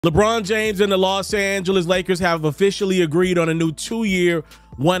LeBron James and the Los Angeles Lakers have officially agreed on a new 2-year,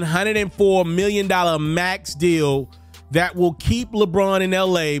 $104 million max deal that will keep LeBron in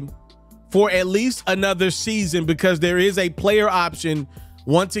LA for at least another season, because there is a player option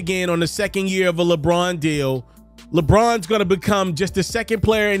once again on the second year of a LeBron deal. LeBron's going to become just the second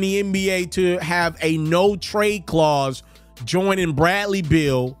player in the NBA to have a no trade clause, joining Bradley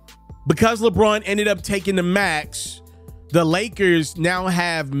Beal. Because LeBron ended up taking the max, the Lakers now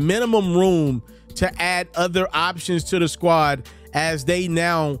have minimum room to add other options to the squad as they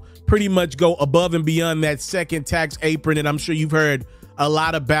now pretty much go above and beyond that second tax apron. And I'm sure you've heard a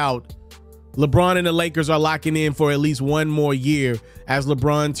lot about. LeBron and the Lakers are locking in for at least one more year as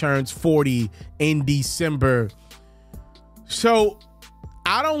LeBron turns 40 in December. So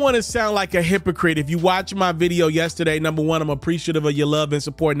I don't want to sound like a hypocrite. If you watch my video yesterday, number one, I'm appreciative of your love and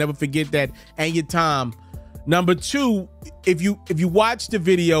support. Never forget that, and your time. Number two, if you watch the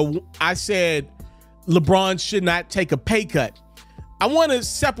video, I said LeBron should not take a pay cut. I want to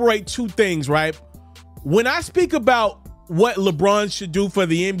separate two things, right? When I speak about what LeBron should do for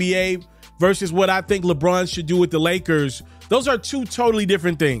the NBA versus what I think LeBron should do with the Lakers, those are two totally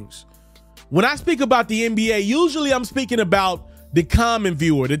different things. When I speak about the NBA, usually I'm speaking about the common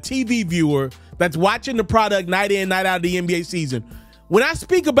viewer, the TV viewer that's watching the product night in, night out of the NBA season. When I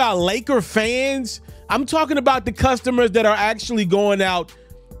speak about Laker fans, I'm talking about the customers that are actually going out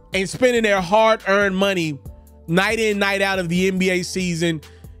and spending their hard-earned money night in, night out of the NBA season.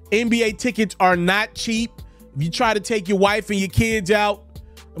 NBA tickets are not cheap. If you try to take your wife and your kids out,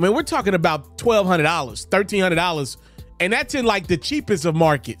 I mean, we're talking about $1,200, $1,300, and that's in like the cheapest of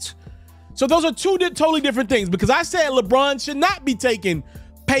markets. So those are two totally different things, because I said LeBron should not be taking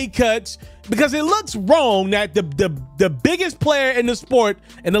pay cuts, because it looks wrong that the biggest player in the sport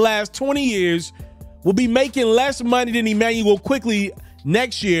in the last 20 years will be making less money than Emmanuel Quickly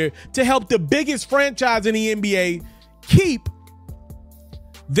next year to help the biggest franchise in the NBA keep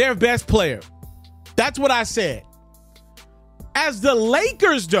their best player. That's what I said. As the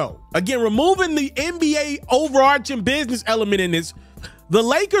Lakers, though, again, removing the NBA overarching business element in this, the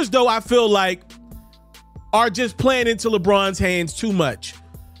Lakers, though, I feel like are just playing into LeBron's hands too much.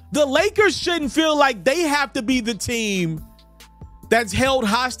 The Lakers shouldn't feel like they have to be the team that's held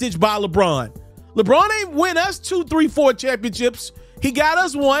hostage by LeBron. LeBron ain't win us 2, 3, 4 championships. He got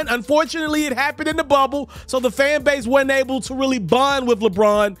us one. Unfortunately, it happened in the bubble, so the fan base wasn't able to really bond with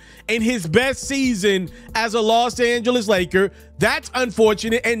LeBron in his best season as a Los Angeles Laker. That's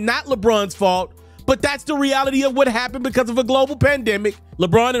unfortunate and not LeBron's fault, but that's the reality of what happened because of a global pandemic.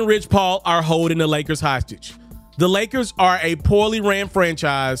 LeBron and Rich Paul are holding the Lakers hostage. The Lakers are a poorly ran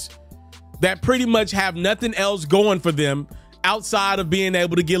franchise that pretty much have nothing else going for them outside of being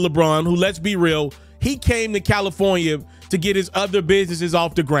able to get LeBron, who, let's be real, he came to California to get his other businesses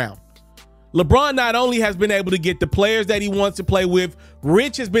off the ground. LeBron not only has been able to get the players that he wants to play with,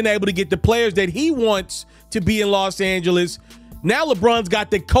 Rich has been able to get the players that he wants to be in Los Angeles. Now LeBron's got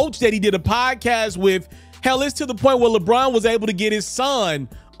the coach that he did a podcast with. Hell, it's to the point where LeBron was able to get his son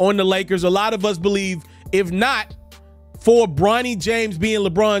on the Lakers. A lot of us believe if not for Bronny James being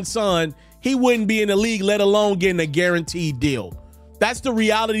LeBron's son, he wouldn't be in the league, let alone getting a guaranteed deal. That's the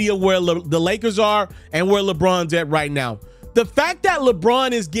reality of where the Lakers are and where LeBron's at right now. The fact that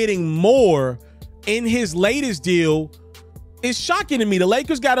LeBron is getting more in his latest deal is shocking to me. The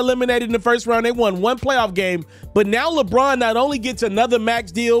Lakers got eliminated in the first round. They won one playoff game, but now LeBron not only gets another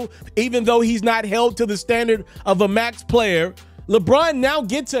max deal, even though he's not held to the standard of a max player, LeBron now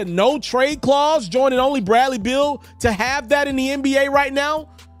gets a no trade clause, joining only Bradley Beal to have that in the NBA right now.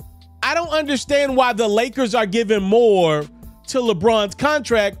 I don't understand why the Lakers are giving more to LeBron's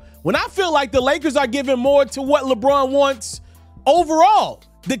contract when I feel like the Lakers are giving more to what LeBron wants overall.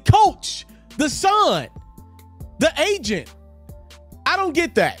 The coach, the son, the agent. I don't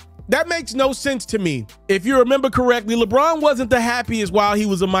get that. That makes no sense to me. If you remember correctly, LeBron wasn't the happiest while he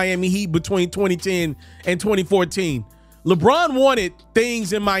was a Miami Heat between 2010 and 2014. LeBron wanted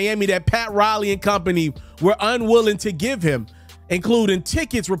things in Miami that Pat Riley and company were unwilling to give him, including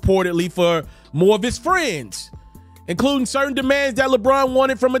tickets reportedly for more of his friends, including certain demands that LeBron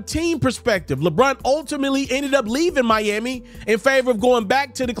wanted from a team perspective. LeBron ultimately ended up leaving Miami in favor of going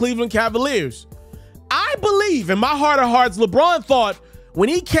back to the Cleveland Cavaliers. I believe in my heart of hearts, LeBron thought when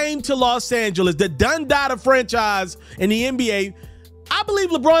he came to Los Angeles, the done-data franchise in the NBA, I believe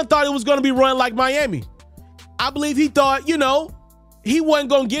LeBron thought it was going to be run like Miami. I believe he thought, you know, he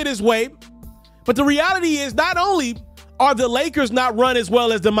wasn't going to get his way. But the reality is, not only are the Lakers not run as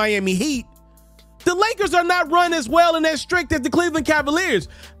well as the Miami Heat, the Lakers are not run as well and as strict as the Cleveland Cavaliers.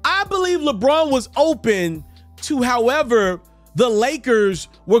 I believe LeBron was open to however the Lakers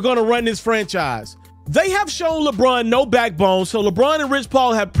were going to run this franchise. They have shown LeBron no backbone, so LeBron and Rich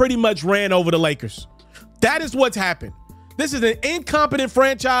Paul have pretty much ran over the Lakers. That is what's happened. This is an incompetent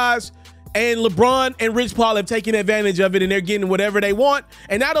franchise, and LeBron and Rich Paul have taken advantage of it, and they're getting whatever they want.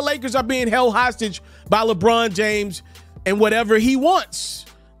 And now the Lakers are being held hostage by LeBron James and whatever he wants.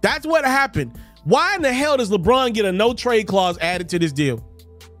 That's what happened. Why in the hell does LeBron get a no-trade clause added to this deal?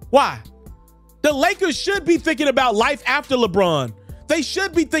 Why? The Lakers should be thinking about life after LeBron. They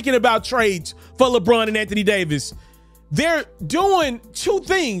should be thinking about trades for LeBron and Anthony Davis. They're doing two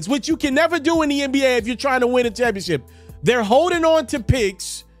things, which you can never do in the NBA if you're trying to win a championship. They're holding on to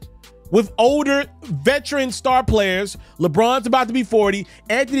picks with older veteran star players. LeBron's about to be 40.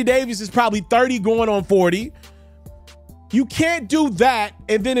 Anthony Davis is probably 30 going on 40. You can't do that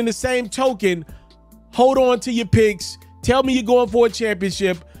and then in the same token, hold on to your picks, tell me you're going for a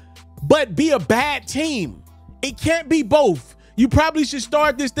championship, but be a bad team. It can't be both. You probably should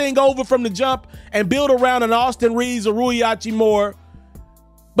start this thing over from the jump and build around an Austin Reeves or Rui Hachimura.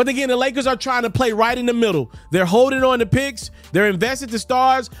 But again, the Lakers are trying to play right in the middle. They're holding on to picks. They're invested to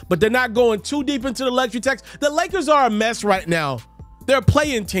stars, but they're not going too deep into the luxury tax. The Lakers are a mess right now. They're a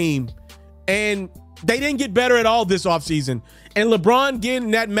playing team, and they didn't get better at all this offseason. And LeBron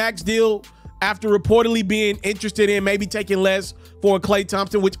getting that max deal after reportedly being interested in maybe taking less for Klay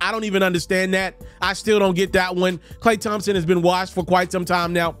Thompson, which I don't even understand that. I still don't get that one. Klay Thompson has been washed for quite some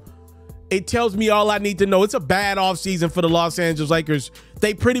time now. It tells me all I need to know. It's a bad offseason for the Los Angeles Lakers.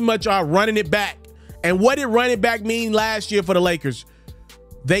 They pretty much are running it back. And what did running back mean last year for the Lakers?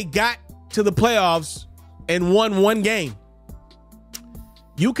 They got to the playoffs and won one game.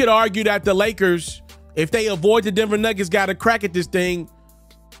 You could argue that the Lakers, if they avoid the Denver Nuggets, got a crack at this thing.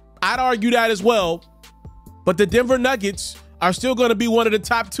 I'd argue that as well. But the Denver Nuggets are still going to be one of the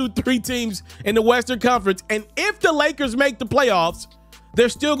top 2-3 teams in the Western Conference. And if the Lakers make the playoffs, they're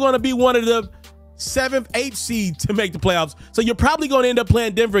still going to be one of the 7th, 8th seed to make the playoffs. So you're probably going to end up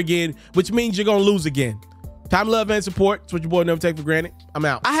playing Denver again, which means you're going to lose again. Time, love, and support. It's what your boy never take for granted. I'm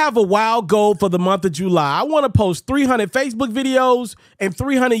out. I have a wild goal for the month of July. I want to post 300 Facebook videos and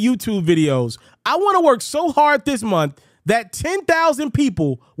 300 YouTube videos. I want to work so hard this month that 10,000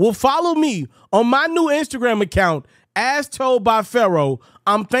 people will follow me on my new Instagram account, As Told by Pharaoh.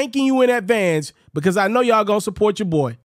 I'm thanking you in advance because I know y'all gonna support your boy.